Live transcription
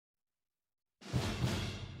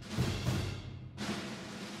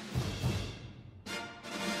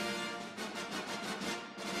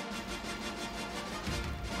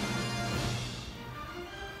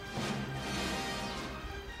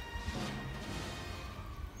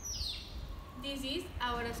This is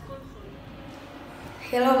our school hall.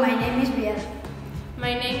 Hello, my name is Biel.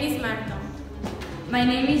 My name is Marta. My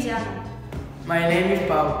name is Jana. My name is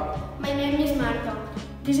Pau. My name is Marta.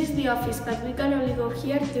 This is the office, but we can only go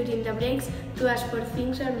here during the breaks to ask for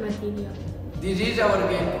things or material. This is our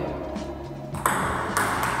game.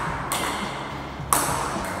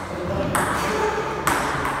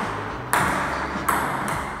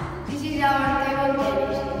 This is our table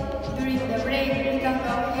tennis. During the break, we can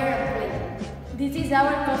come here and play. This is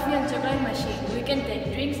our coffee and chocolate machine. We can take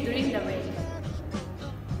drinks during the break.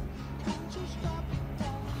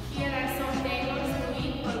 Here are some tables to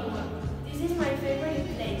eat or work. This is my favorite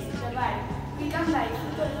place, the bar. We can buy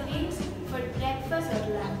food or drinks for breakfast or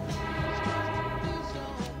lunch.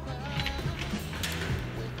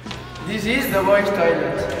 This is the boys'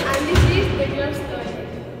 toilet. And this is the girls' toilet.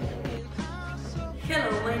 Hello,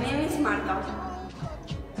 my name is Marta.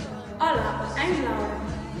 Hola, I'm Laura.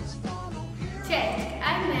 Check,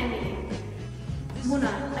 I'm Emily.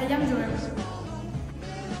 Muna, I am Joel.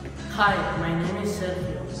 Hi, my name is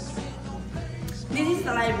Sergio. This is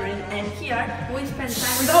the library, and here we spend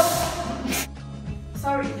time with.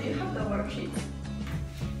 Sorry, do you have the worksheet?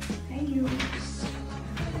 Thank you.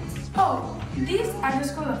 Oh, these are the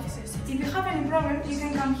school offices. If you have any problem, you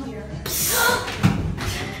can come here.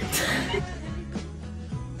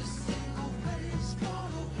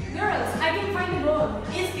 Girls, I can find the ball.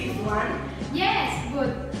 Is this one? Yes,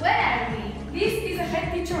 good. Where are we? This is the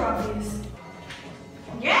head teacher office.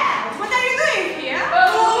 Yes! What are you doing here?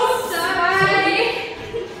 Oh, sorry.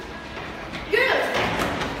 Girls,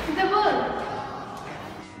 the ball.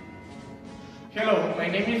 Hello, my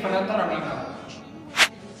name is Fernando Ramona.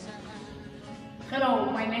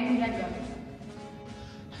 Hello, my name is Edgar.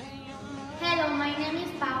 Hello, my name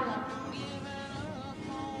is Paula.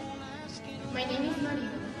 My name is Maria.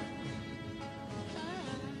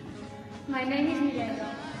 My name is Miguel.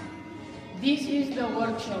 This is the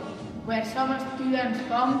workshop where some students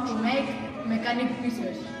come to make mechanic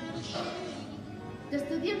pieces. The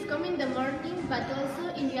students come in the morning, but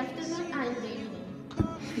also in the afternoon and the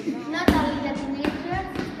evening. Not only the teenagers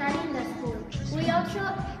study in the school, we also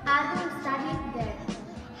adults study there.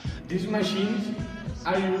 These machines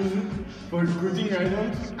are used for cutting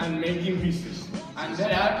items and making pieces, and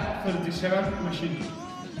there are 37 machines.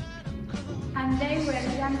 And they were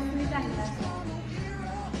young fruit and glasses.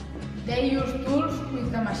 They use tools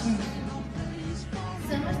with the machines.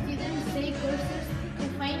 Some students take courses to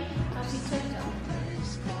find a future job.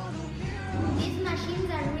 These machines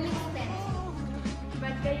are really expensive,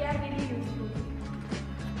 But they are really useful.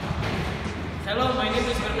 Hello, my name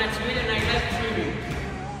is Bernard Smith and I like swimming.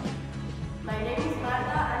 My name is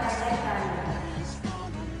Marta, and I like Tanya.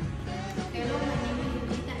 Hello, my name is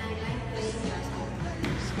Judith and I like playing basketball.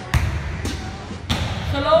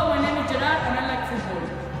 Hello, my name is Gerard and I like football.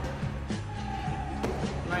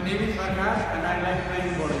 My name is Farhad and I like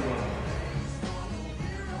playing volleyball.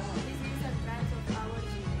 This is a branch of our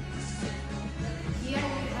gym. Here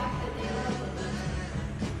we have the table of the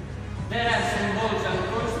There are some balls and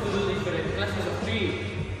courts to do different classes of PE.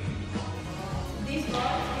 This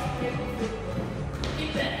ball is played with football.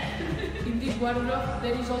 In this wardrobe,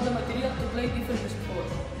 there is all the material to play different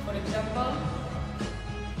sports. For example,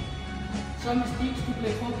 some sticks to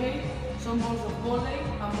play hockey, some balls of volley,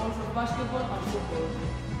 and balls of basketball and football.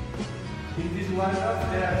 In this wardrobe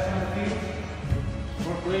there are some things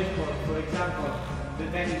for play sport. For example, the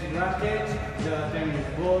tennis rackets, the tennis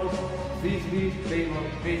balls, frisbees,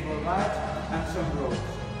 baseball bats, and some ropes.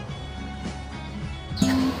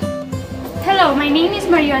 Hello, my name is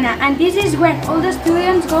Mariana, and this is where all the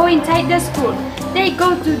students go inside the school. They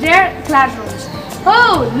go to their classrooms.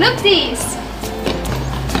 Oh, look this!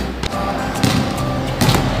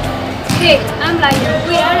 Hey, I'm Laia.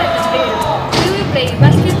 We are at the field. We will play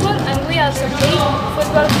basketball and we also play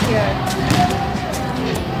football here.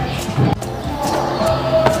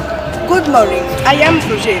 Good morning, I am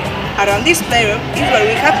Roger. Around this playroom is where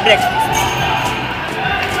we have breakfast.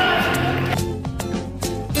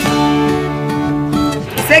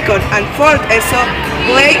 Second and fourth ESO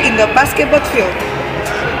play in the basketball field.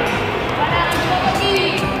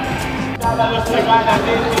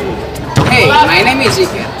 Hey, my name is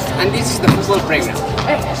Iker, and this is the football playground.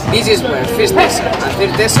 This is where first ESO and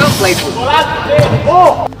third ESO play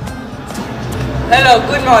football. Hello,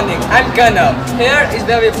 good morning. I'm Kana. Here is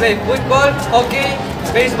where we play football, hockey,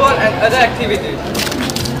 baseball and other activities.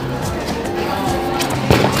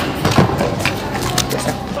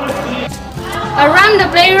 Around the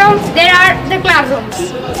playground, there are the classrooms.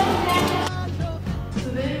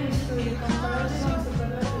 Today we study comparative and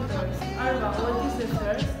superlative verbs. Alba, what is the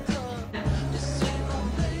first?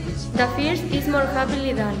 The first is more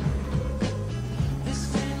happily done.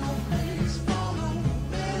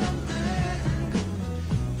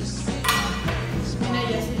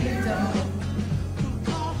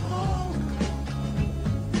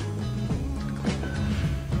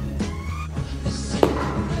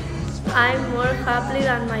 I'm more happy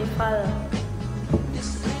than my father.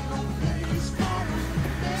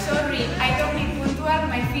 Sorry, I don't be punctual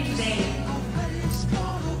my first day.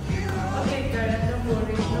 Okay, Karen, don't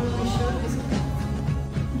worry. No, we should discuss.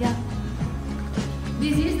 Yeah.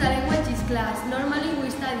 This is the languages class. Normally we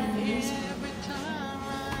study English.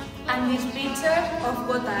 And these pictures of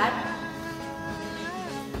what are?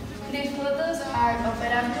 These photos are of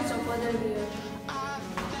Erasmus of other years.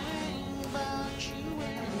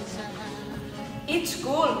 It's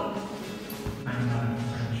cool.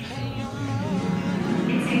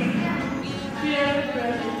 Here,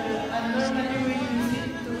 and normally we use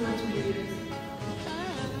it to watch videos.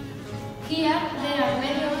 Here, there are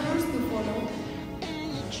many rules to follow.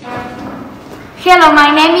 Hello, my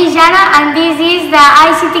name is Jana and this is the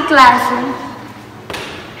ICT classroom.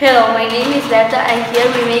 Hello, my name is Berta and here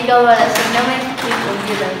we make our assignments with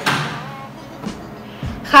computers.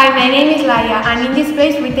 Hi, my name is Laia and in this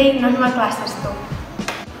place we take normal classes too.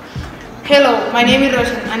 Hello, my name is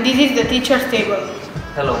Roshan and this is the teacher's table.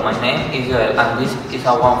 Hello, my name is Joel and this is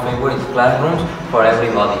our favorite classrooms for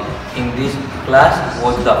everybody. In this class,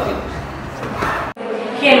 watch the film.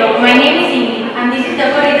 Hello, my name is Ingrid and this is the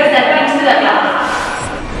corridor that leads to the class.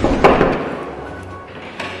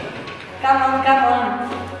 Come on, come on.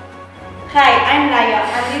 Hi, I'm Laia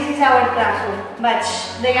and this is our classroom. But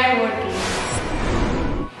they are working.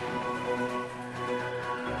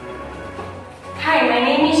 Hi, my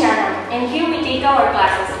name is Jana and here we take our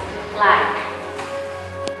classes, like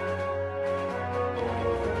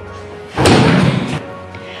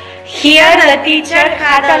Here the teacher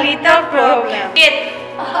had a little problem.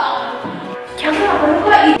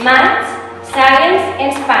 Math, Science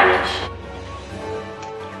and Spanish.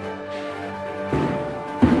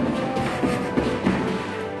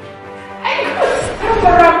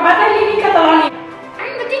 I'm live in Catalonia.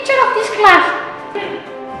 I'm the teacher of this class.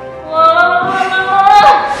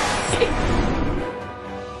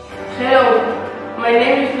 Hello, my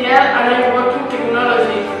name is Liel and I work